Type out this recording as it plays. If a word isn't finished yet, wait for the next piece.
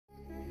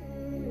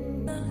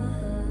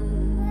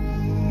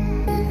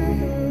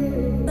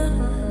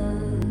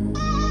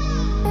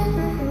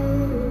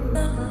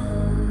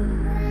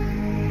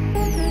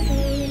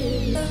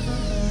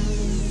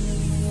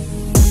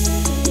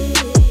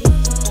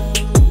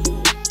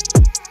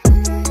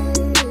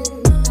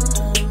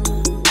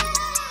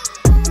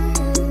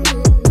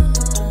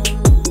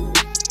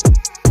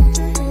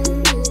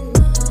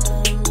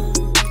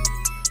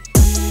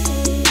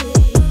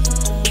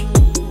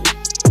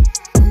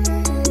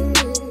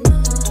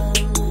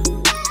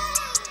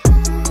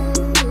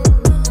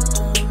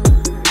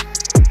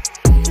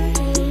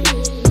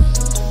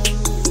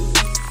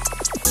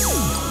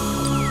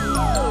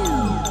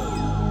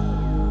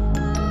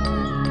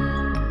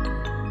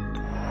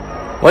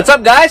What's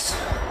up, guys?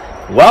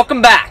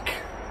 Welcome back.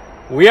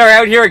 We are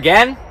out here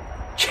again,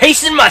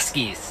 chasing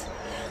muskies.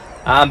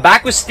 I'm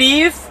back with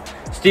Steve.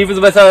 Steve was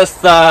with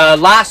us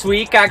last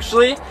week,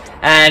 actually,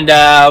 and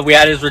we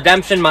had his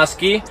redemption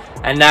muskie,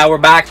 and now we're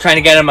back trying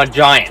to get him a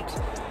giant.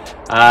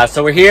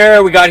 So we're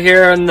here. We got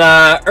here in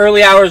the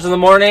early hours of the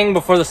morning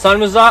before the sun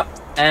was up,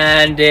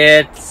 and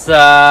it's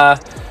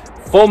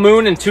full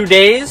moon in 2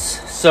 days.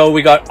 So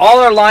we got all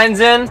our lines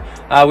in.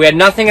 We had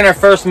nothing in our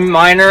first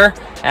minor,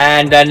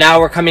 and now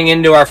we're coming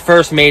into our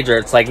first major.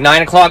 It's like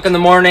 9 o'clock in the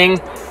morning,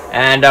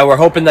 and we're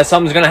hoping that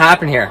something's gonna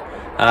happen here.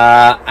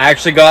 I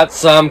actually got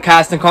some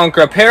Cast and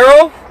Conquer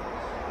apparel,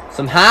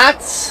 some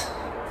hats,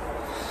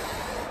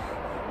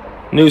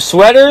 new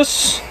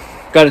sweaters,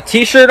 got a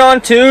t-shirt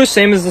on too,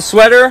 same as the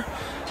sweater.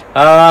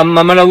 I'm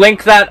gonna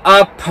link that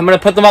up. I'm gonna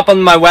put them up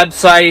on my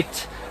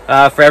website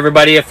for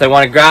everybody if they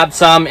want to grab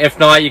some. If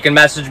not, you can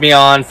message me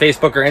on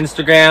Facebook or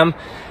Instagram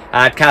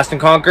at Cast and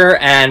Conquer,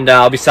 and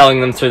I'll be selling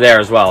them through there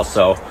as well.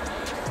 So,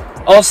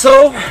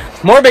 also,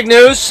 more big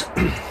news.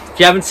 If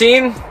you haven't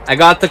seen, I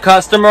got the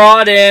custom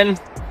rod in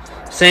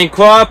St.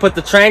 Croix, put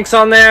the tranks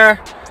on there,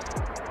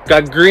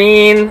 got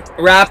green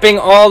wrapping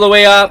all the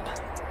way up.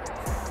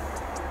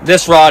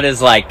 This rod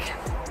is like,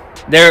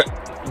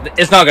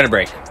 it's not gonna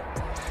break.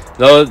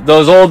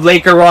 Those old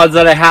Laker rods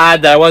that I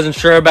had that I wasn't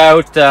sure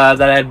about,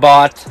 that I had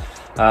bought,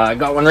 I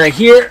got one right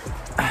here.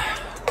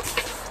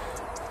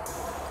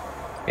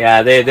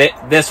 Yeah,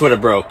 this would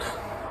have broke.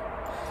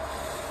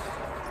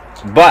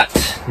 But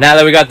now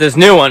that we got this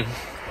new one,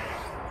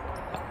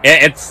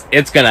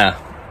 it's gonna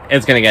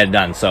get it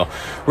done. So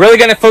really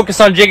gonna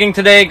focus on jigging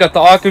today. Got the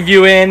aqua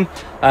view in.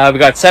 We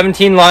got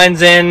 17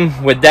 lines in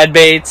with dead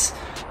baits.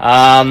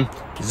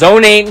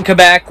 Zone 8 in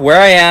Quebec, where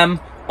I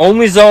am.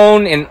 Only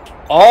zone in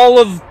all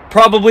of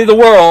probably the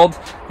world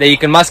that you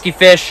can musky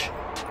fish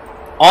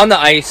on the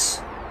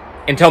ice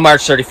until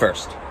March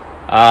 31st.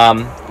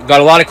 Got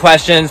a lot of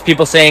questions,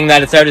 people saying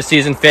that it's out of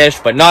season fish,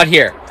 but not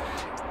here.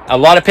 A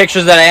lot of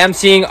pictures that I am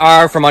seeing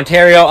are from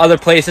Ontario, other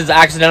places,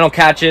 accidental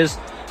catches,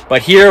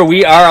 but here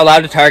we are allowed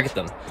to target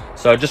them.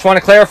 So just want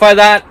to clarify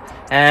that,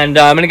 and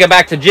I'm going to get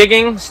back to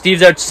jigging.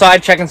 Steve's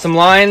outside checking some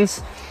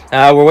lines.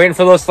 We're waiting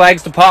for those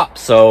flags to pop,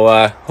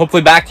 so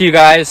hopefully back to you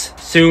guys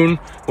soon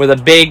with a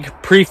big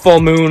pre-full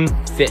moon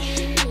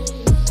fish.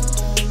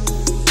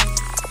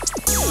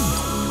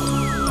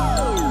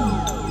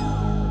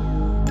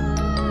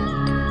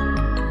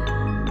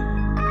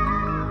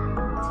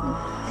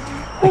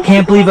 I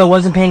can't believe I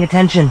wasn't paying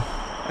attention.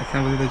 I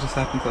can't believe that just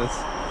happened to us.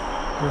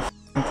 We're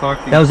f***ing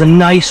talking. That was a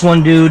nice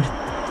one, dude.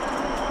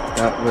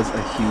 That was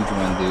a huge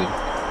one, dude.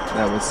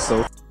 That was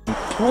so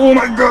oh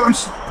my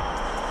gosh!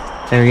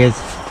 There he is.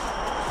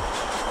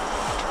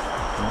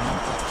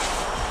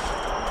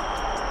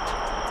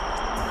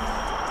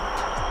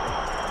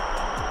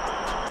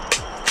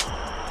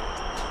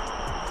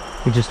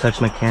 He just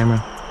touched my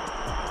camera.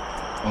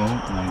 Oh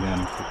my god,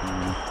 I'm freaking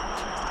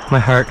out. My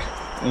heart.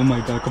 Oh my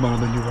god, come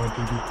on, then you're right,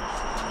 baby.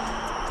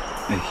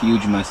 A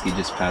huge muskie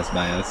just passed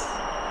by us.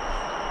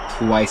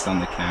 Twice on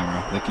the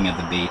camera, looking at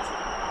the bait.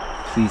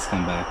 Please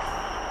come back.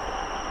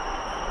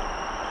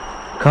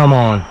 Come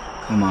on.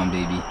 Come on,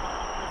 baby.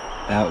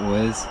 That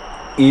was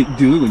it,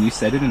 dude, when you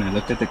said it and I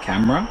looked at the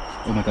camera.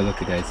 Oh my god,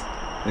 look at guys.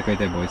 Look right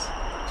there, boys.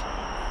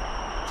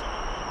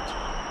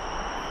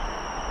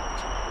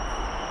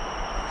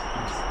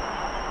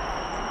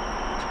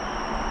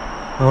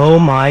 Oh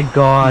my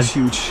god. He's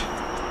huge.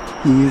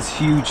 He is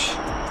huge.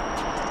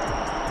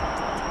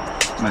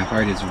 My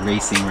heart is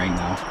racing right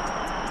now.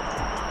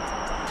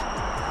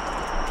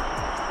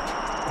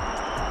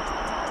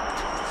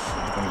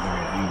 I got the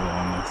right angle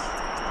on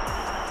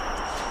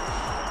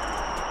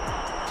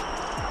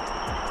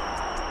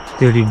this.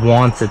 Dude, he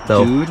wants it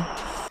though. Dude?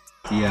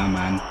 Yeah,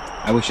 man.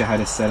 I wish I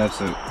had it set up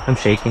so... I'm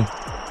shaking.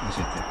 He's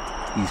right there.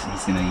 He's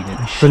gonna eat it.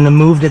 I shouldn't have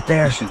moved it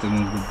there. I shouldn't have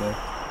moved it there.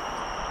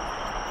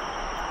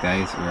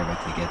 Guys, we're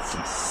about to get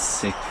some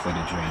sick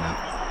footage right now.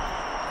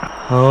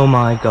 Oh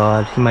my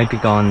god, he might be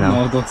gone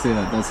now. No, don't say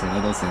that, don't say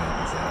that, don't say that,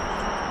 don't say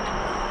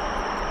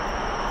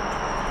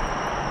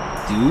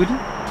that.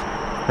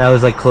 Dude? That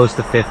was like close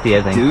to 50,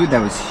 I think. Dude,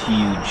 that was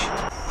huge.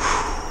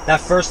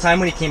 That first time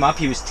when he came up,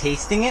 he was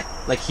tasting it.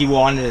 Like, he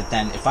wanted it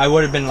then. If I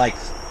would have been, like,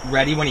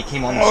 ready when he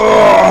came on the screen,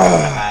 I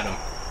would have had him.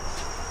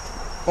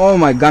 Oh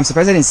my god, I'm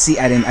surprised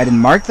I didn't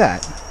mark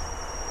that.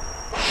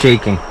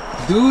 Shaking.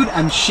 Dude,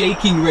 I'm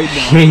shaking right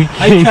now. Shaking.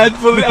 I can't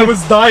believe I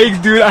was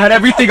dying, dude. I had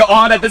everything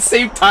on at the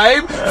same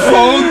time.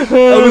 Phone,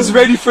 I was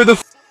ready for the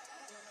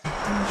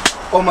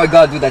oh my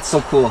god, dude, that's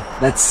so cool.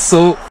 That's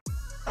so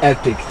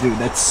epic, dude.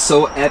 That's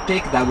so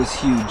epic. That was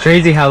huge.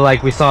 Crazy how,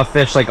 like, we saw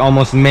fish, like,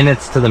 almost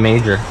minutes to the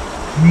major.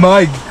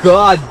 My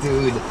god,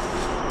 dude.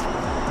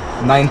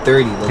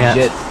 9:30, legit.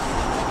 Yeah.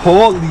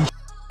 Holy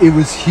it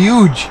was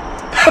huge.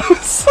 That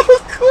was so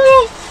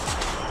cool.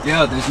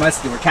 Yo, there's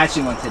musky. We're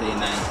catching one today,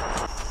 man.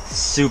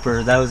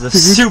 Super. That was a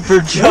super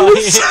giant.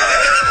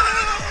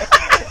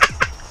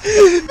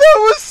 That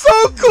was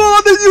so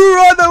cool. The new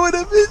run, that would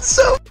have been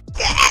so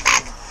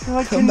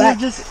Like, come back.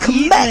 Just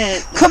come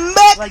back. Come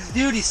back. Like,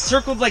 dude, he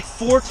circled like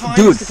 4 times.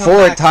 Dude, to come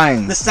 4 back.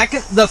 times.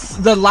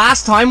 The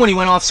last time when he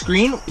went off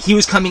screen, he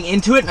was coming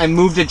into it, and I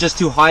moved it just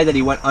too high that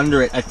he went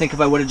under it. I think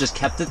if I would have just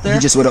kept it there, he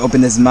just would have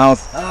opened his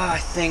mouth. I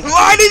think.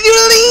 Why did you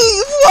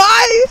leave?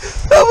 Why?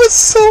 That was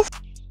so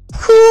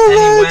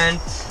cool. And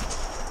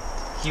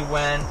he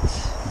went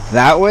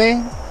that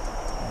way.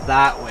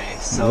 That way.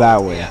 So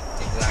that way. Yeah,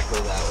 exactly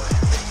that way.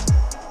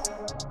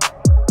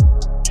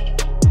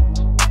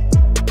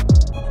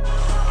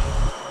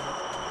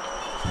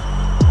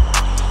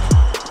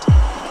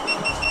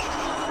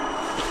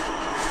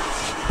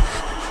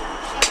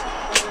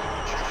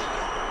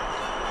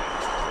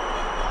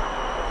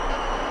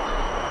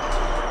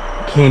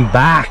 Came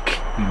back.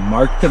 We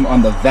marked him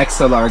on the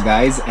dslr,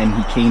 guys, and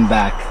he came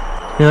back.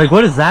 You're like,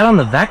 what is that on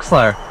the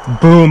dslr?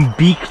 Boom,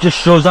 beak just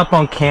shows up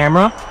on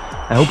camera.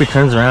 I hope he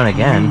turns around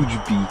again.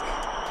 Huge beak.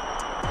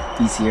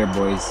 He's here,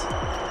 boys.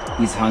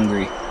 He's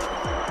hungry.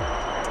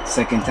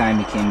 Second time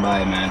he came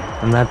by, man.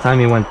 And that time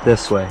he went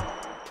this way.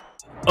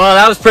 Well,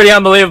 that was pretty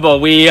unbelievable.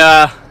 We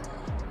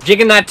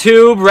jigging that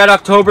tube, Red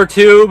October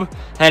tube,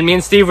 and me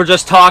and Steve were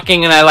just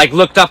talking, and I like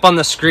looked up on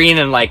the screen,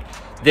 and like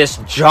this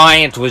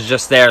giant was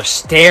just there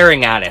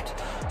staring at it.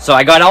 So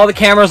I got all the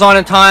cameras on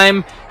in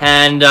time,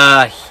 and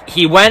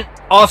he went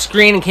off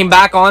screen and came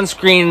back on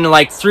screen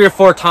like 3 or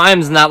 4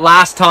 times, and that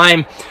last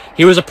time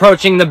he was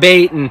approaching the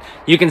bait, and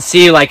you can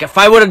see, like, if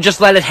I would have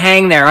just let it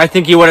hang there, I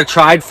think he would have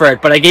tried for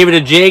it, but I gave it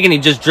a jig and he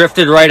just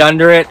drifted right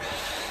under it,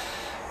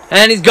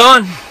 and he's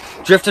gone.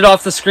 Drifted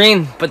off the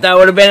screen. But that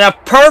would have been a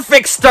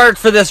perfect start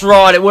for this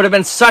rod. It would have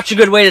been such a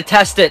good way to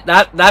test it.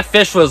 That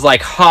fish was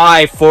like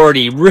high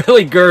 40,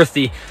 really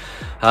girthy.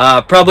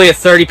 Probably a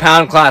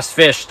 30-pound class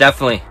fish,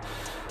 definitely.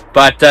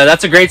 But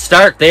that's a great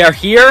start. They are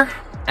here,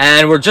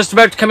 and we're just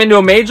about to come into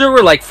a major.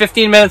 We're like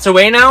 15 minutes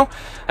away now.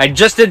 I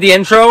just did the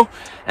intro,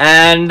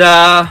 and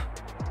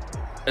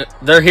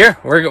they're here.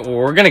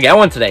 We're gonna get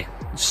one today.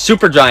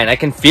 Super giant. I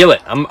can feel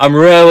it. I'm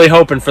really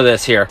hoping for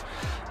this here.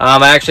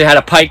 I actually had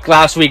a pike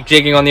last week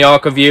jigging on the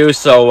Aquaview,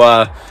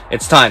 so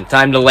it's time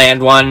to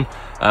land one.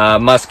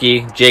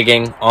 Musky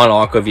jigging on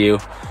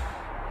Aquaview.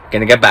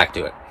 Gonna get back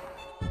to it.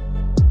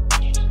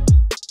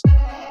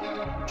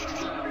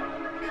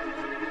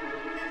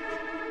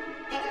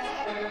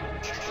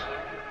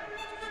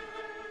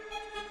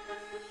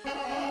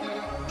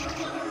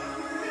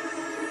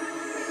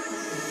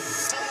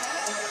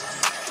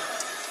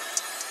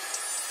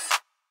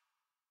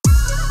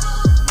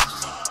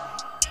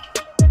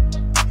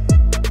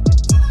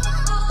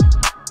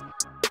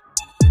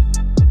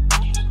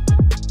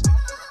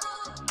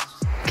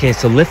 Okay,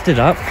 so lift it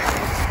up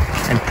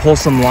and pull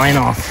some line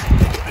off.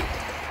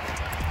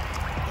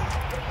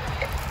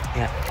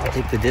 Yeah, I'll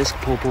take the disc,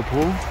 pull.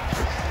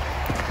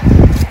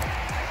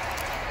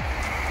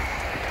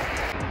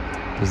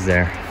 He's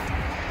there.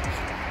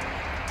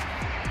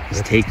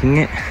 He's taking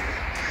it.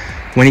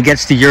 When he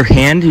gets to your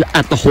hand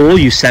at the hole,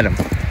 you set him.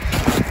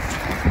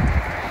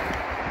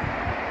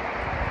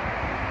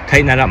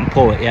 Tighten that up and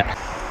pull it, yeah.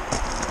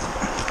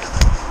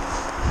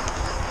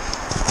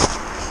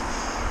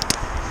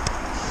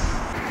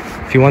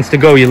 If he wants to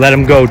go, you let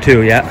him go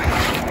too, yeah.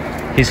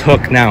 He's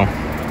hooked now.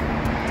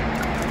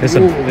 This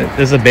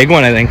is a big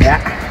one, I think.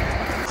 Yeah.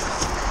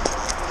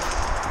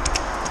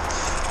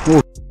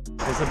 Ooh.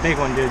 This is a big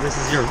one, dude. This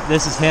is him.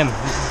 This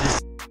is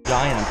just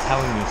giant, I'm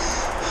telling you.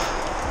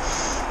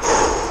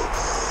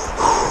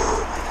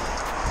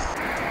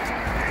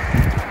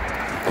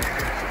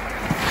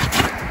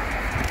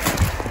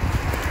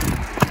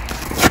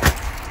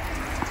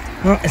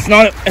 Well,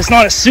 it's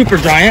not a super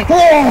giant,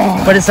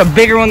 but it's a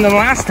bigger one than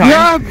last time.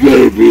 Yeah,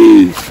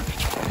 baby.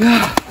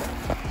 Yeah.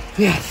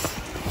 Yes.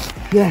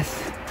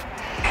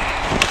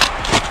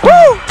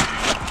 Woo!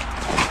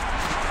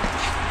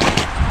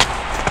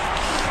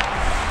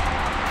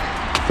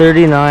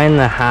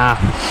 39.5.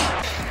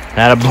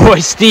 That a boy,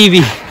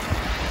 Stevie.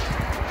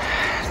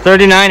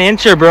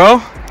 39-incher,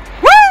 bro.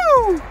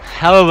 Woo!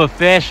 Hell of a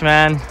fish,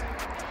 man.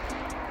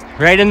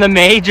 Right in the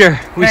major.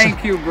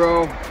 Thank you,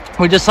 bro.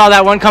 We just saw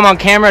that one come on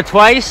camera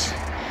twice,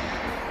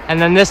 and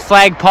then this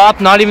flag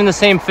popped, not even the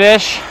same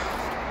fish.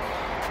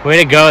 Way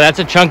to go, that's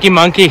a chunky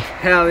monkey.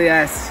 Hell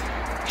yes.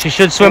 She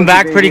should swim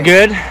back pretty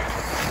good.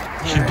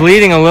 She's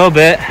bleeding a little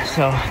bit,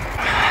 so.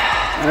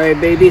 All right,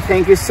 baby,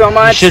 thank you so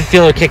much. You should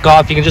feel her kick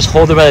off. You can just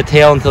hold her by the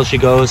tail until she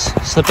goes.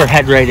 Slip her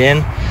head right in.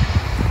 All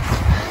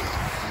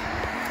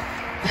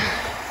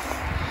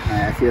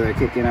right, I feel her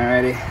kicking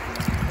already.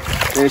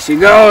 There she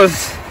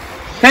goes.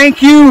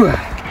 Thank you.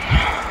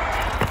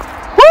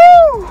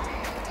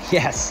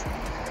 Yes.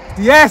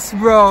 Yes,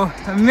 bro.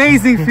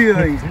 Amazing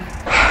feeling.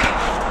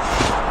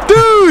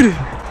 Dude!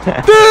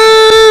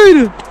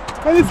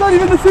 And it's not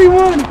even the same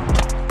one.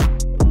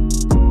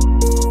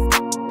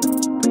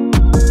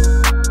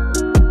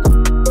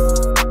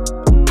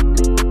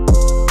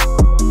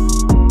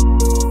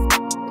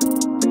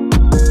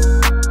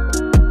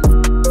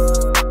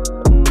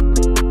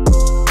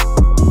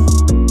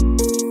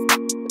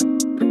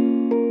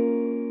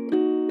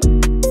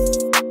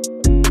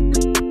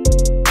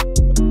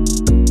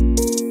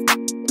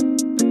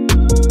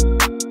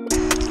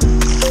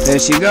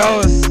 she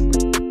goes.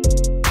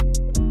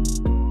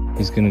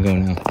 He's gonna go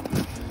now.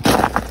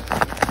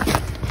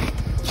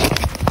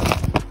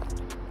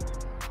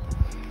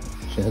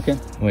 Should I hook him?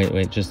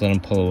 Wait, just let him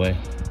pull away.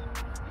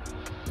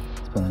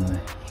 It's pulling away.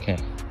 Okay.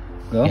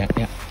 Go?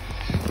 Yeah.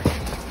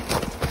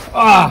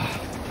 Ah!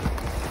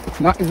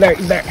 No, he's there,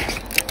 he's there.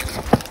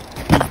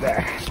 He's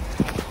there.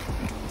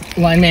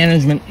 Line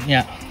management,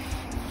 yeah.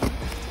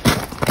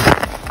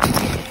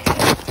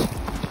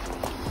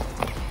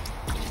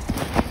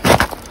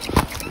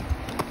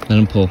 Let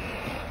him pull.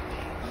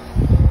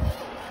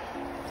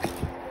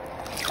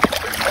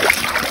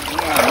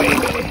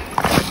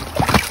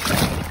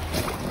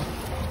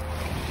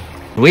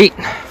 Wait,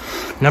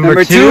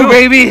 number two,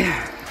 baby.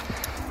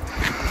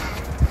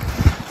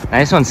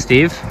 Nice one,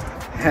 Steve.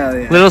 Hell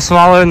yeah. Little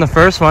smaller than the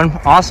first one.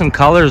 Awesome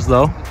colors,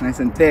 though. Nice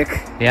and thick.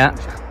 Yeah.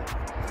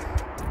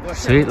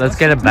 Sweet, let's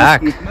get it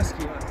back.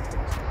 Musky.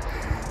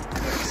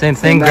 Same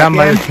thing, grabbed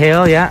by the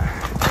tail, yeah.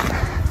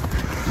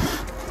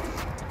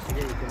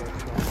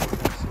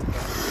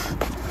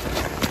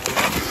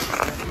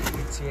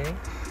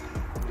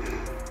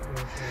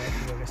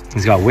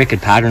 He's got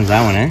wicked patterns,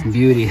 that one, eh?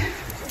 Beauty.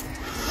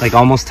 Like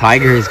almost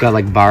tiger, he's got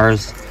like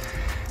bars.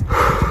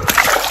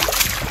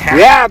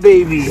 Yeah,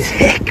 baby.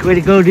 Sick, way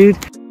to go, dude.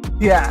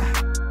 Yeah.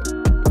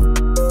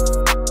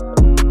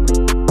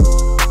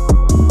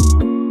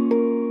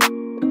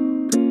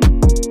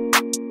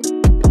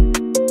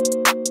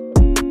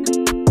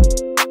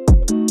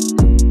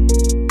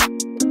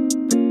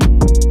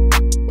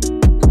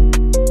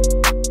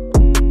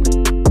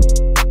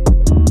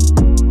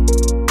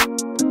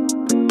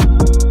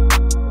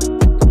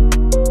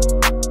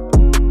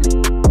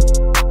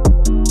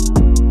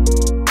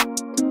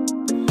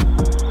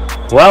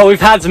 Well,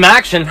 we've had some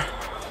action.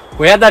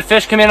 We had that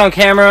fish come in on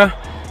camera,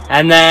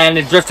 and then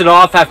it drifted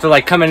off after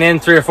like coming in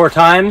 3 or 4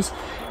 times,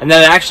 and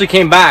then it actually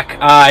came back.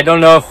 I don't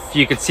know if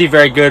you could see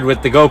very good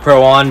with the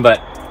GoPro on, but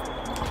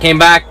came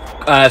back.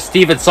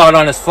 Steve had saw it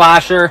on his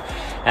flasher,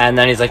 and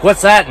then he's like,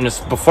 "What's that?" And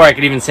just before I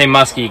could even say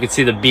musky, you could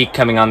see the beak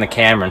coming on the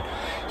camera.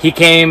 And he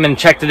came and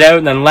checked it out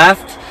and then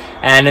left.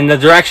 And in the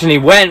direction he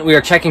went, we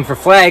were checking for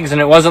flags,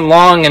 and it wasn't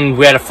long, and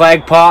we had a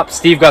flag pop.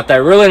 Steve got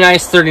that really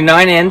nice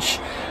 39-inch.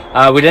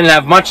 We didn't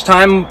have much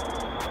time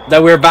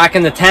that we were back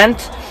in the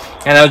tent,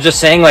 and I was just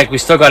saying, like, we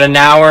still got an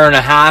hour and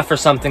a half or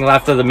something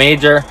left of the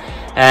major,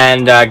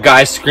 and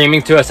guys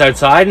screaming to us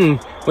outside, and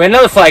we had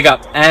another flag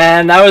up,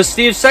 and that was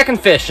Steve's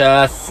second fish.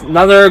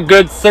 Another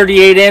good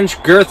 38-inch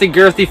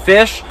girthy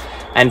fish,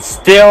 and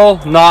still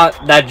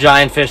not that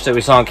giant fish that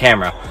we saw on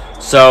camera.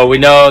 So we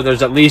know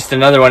there's at least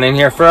another one in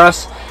here for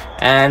us,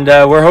 and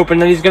we're hoping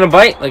that he's gonna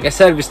bite. Like I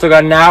said, we still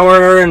got an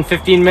hour and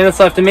 15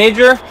 minutes left of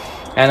major,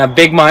 and a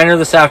big minor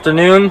this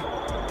afternoon.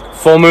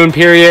 Full moon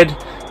period.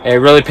 It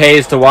really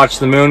pays to watch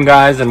the moon,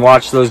 guys, and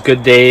watch those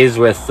good days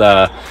with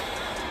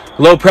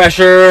low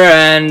pressure,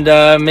 and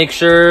make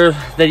sure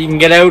that you can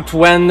get out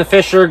when the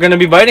fish are going to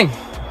be biting.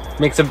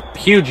 Makes a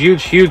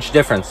huge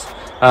difference.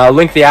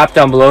 Link the app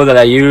down below that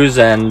I use,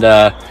 and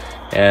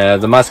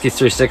the Musky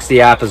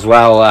 360 app as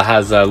well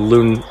has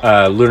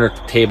lunar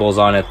tables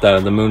on it,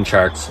 the moon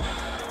charts.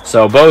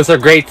 So both are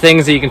great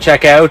things that you can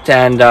check out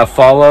and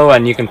follow,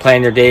 and you can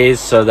plan your days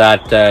so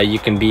that you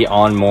can be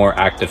on more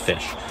active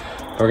fish.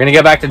 We're gonna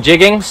get back to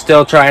jigging,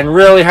 still trying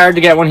really hard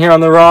to get one here on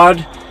the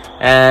rod,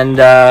 and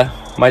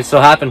might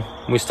still happen.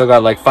 We still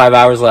got like 5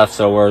 hours left,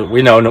 so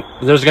we know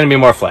there's gonna be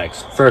more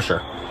flags for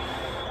sure.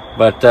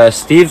 But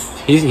Steve,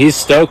 he's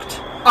stoked.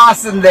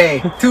 Awesome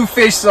day. 2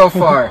 fish so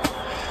far.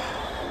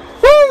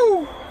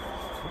 Woo!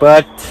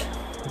 But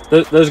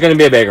there's gonna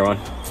be a bigger one.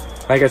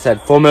 Like I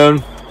said, full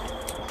moon,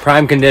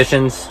 prime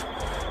conditions,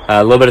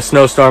 a little bit of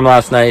snowstorm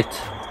last night.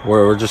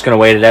 We're just gonna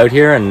wait it out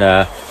here, and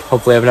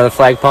hopefully have another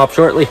flag pop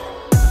shortly.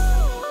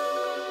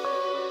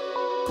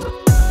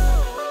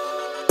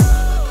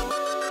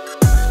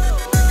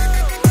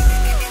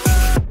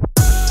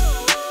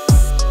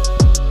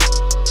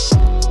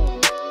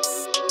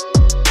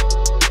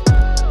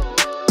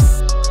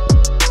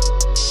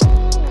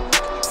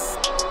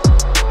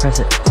 Press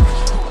it.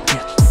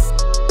 Yeah.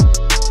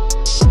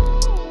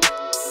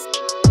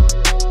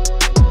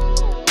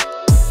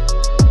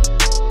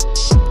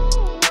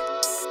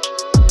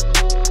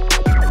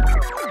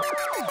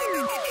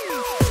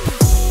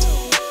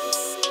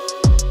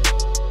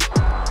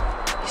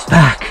 He's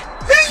back.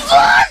 He's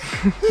back!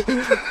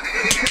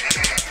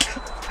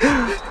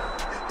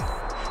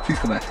 Please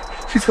come back.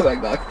 Please come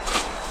back, Doc.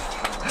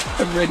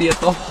 I'm ready at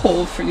the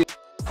hole for you.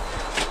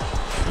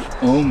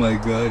 Oh my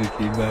god, he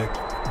came back.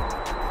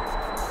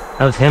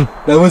 That was him.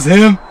 That was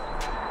him.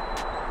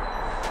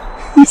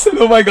 He said,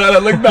 "Oh my god," I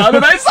looked down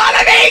and I saw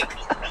the ink!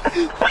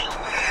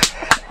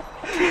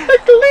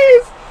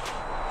 Hercules!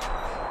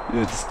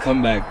 Yo, just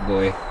come back,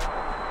 boy.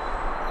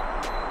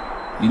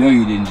 You know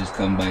you didn't just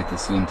come by to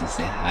swim to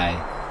say hi.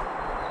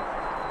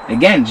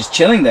 Again, just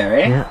chilling there,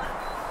 right? Yeah.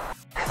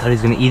 I thought he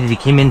was gonna eat it. He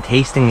came in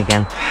tasting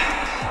again.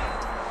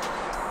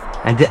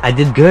 I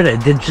did good. I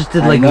just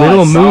did like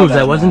little moves.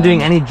 I wasn't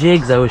doing any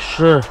jigs, I was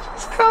sure.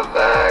 Just come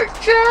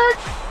back, Jack.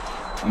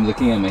 I'm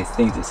looking at my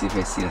thing to see if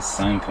I see a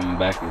sign coming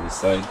back to the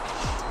side.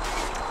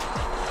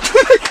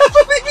 I can't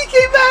believe he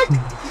came back!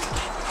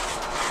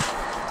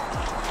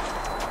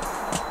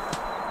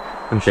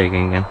 I'm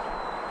shaking again.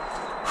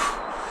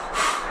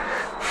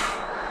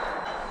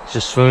 He's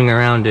just swimming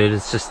around, dude.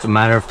 It's just a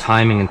matter of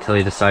timing until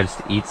he decides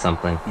to eat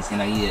something. He's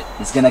gonna eat it.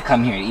 He's gonna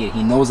come here and eat it.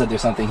 He knows that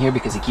there's something here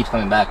because he keeps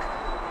coming back.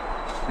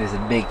 There's a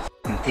big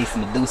taste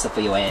of Medusa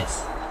for your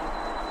ass.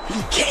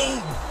 He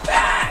came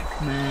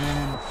back,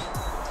 man.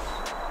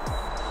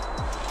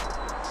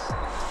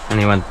 And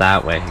he went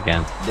that way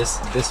again. This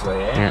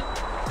way, eh? Yeah.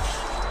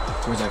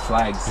 Towards our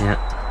flags. Yeah.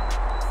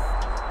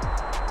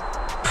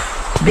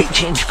 Bait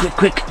change,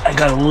 quick. I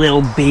got a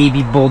little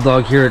baby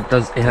bulldog here.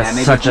 It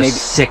has such a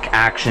sick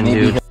action,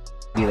 dude.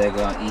 Be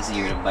like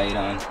easier to bite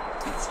on.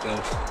 Let's go.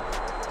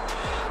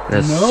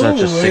 That's such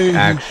a sick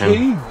action. He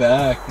came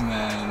back,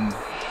 man.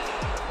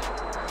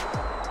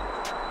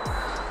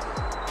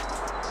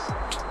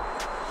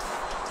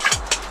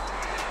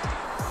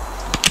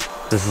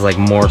 This is like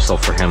morsel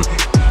for him.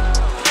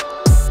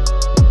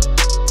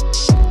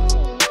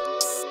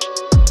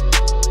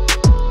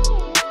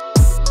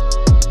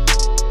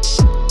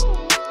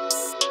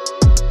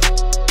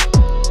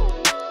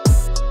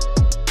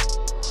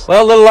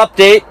 Well, a little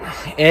update.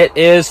 It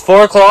is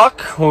 4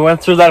 o'clock. We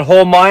went through that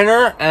whole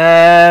minor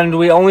and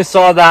we only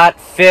saw that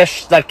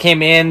fish that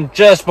came in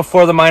just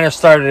before the minor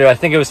started. I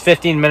think it was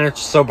 15 minutes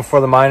or so before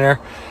the minor.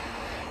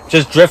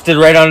 Just drifted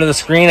right onto the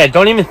screen. I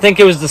don't even think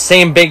it was the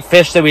same big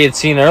fish that we had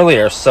seen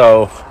earlier.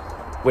 So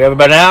we have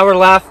about an hour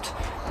left.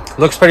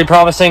 Looks pretty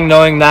promising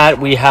knowing that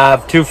we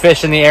have 2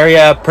 fish in the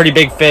area, pretty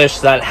big fish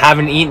that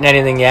haven't eaten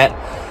anything yet.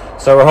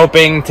 So we're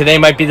hoping today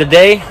might be the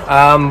day.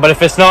 But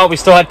if it's not, we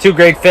still have 2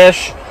 great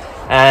fish.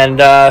 And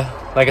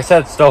like I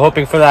said, still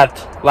hoping for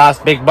that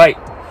last big bite.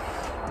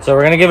 So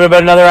we're gonna give it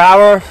about another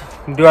hour,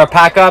 do our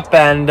pack up,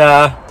 and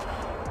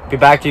be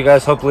back to you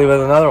guys hopefully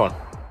with another one.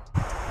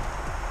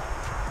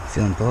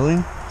 Feeling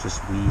pulling?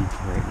 Just weed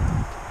right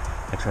now.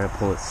 I try to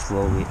pull it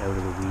slowly out of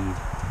the weed.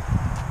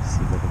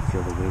 See if I can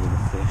feel the weight of the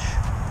fish.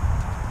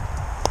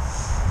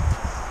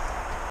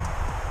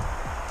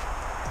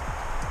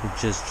 It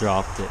just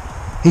dropped it.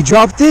 He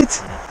dropped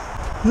it?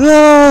 Yeah.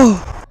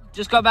 No!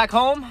 Just got back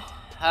home.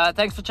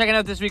 Thanks for checking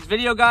out this week's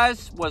video,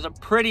 guys. Was a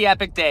pretty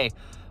epic day.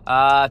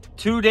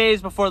 2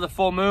 days before the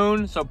full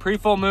moon, so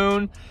pre-full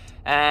moon,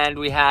 and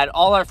we had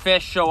all our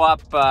fish show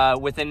up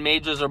within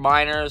majors or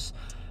minors.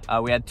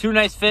 We had 2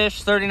 nice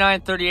fish,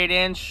 39, 38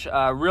 inch,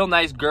 real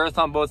nice girth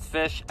on both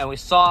fish, and we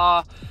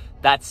saw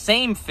that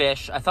same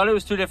fish. I thought it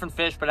was 2 different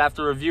fish, but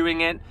after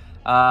reviewing it,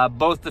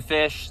 both the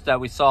fish that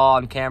we saw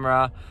on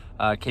camera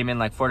came in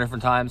like 4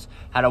 different times,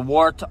 had a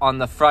wart on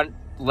the front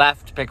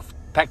left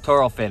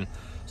pectoral fin.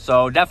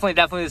 So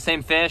definitely the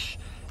same fish,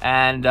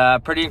 and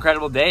pretty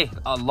incredible day.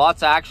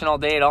 Lots of action all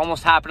day. It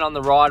almost happened on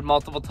the rod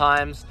multiple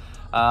times,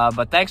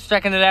 but thanks for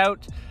checking it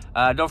out.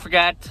 Don't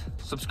forget,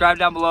 subscribe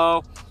down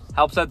below.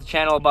 Helps out the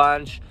channel a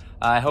bunch.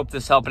 I hope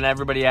this is helping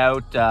everybody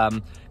out.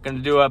 Gonna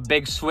do a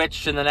big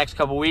switch in the next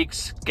couple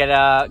weeks. Get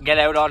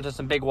out onto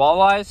some big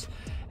walleyes,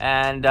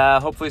 and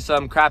hopefully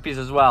some crappies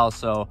as well.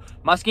 So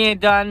musky ain't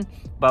done,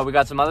 but we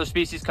got some other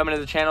species coming to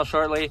the channel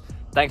shortly.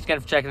 Thanks again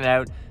for checking it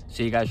out.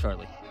 See you guys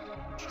shortly.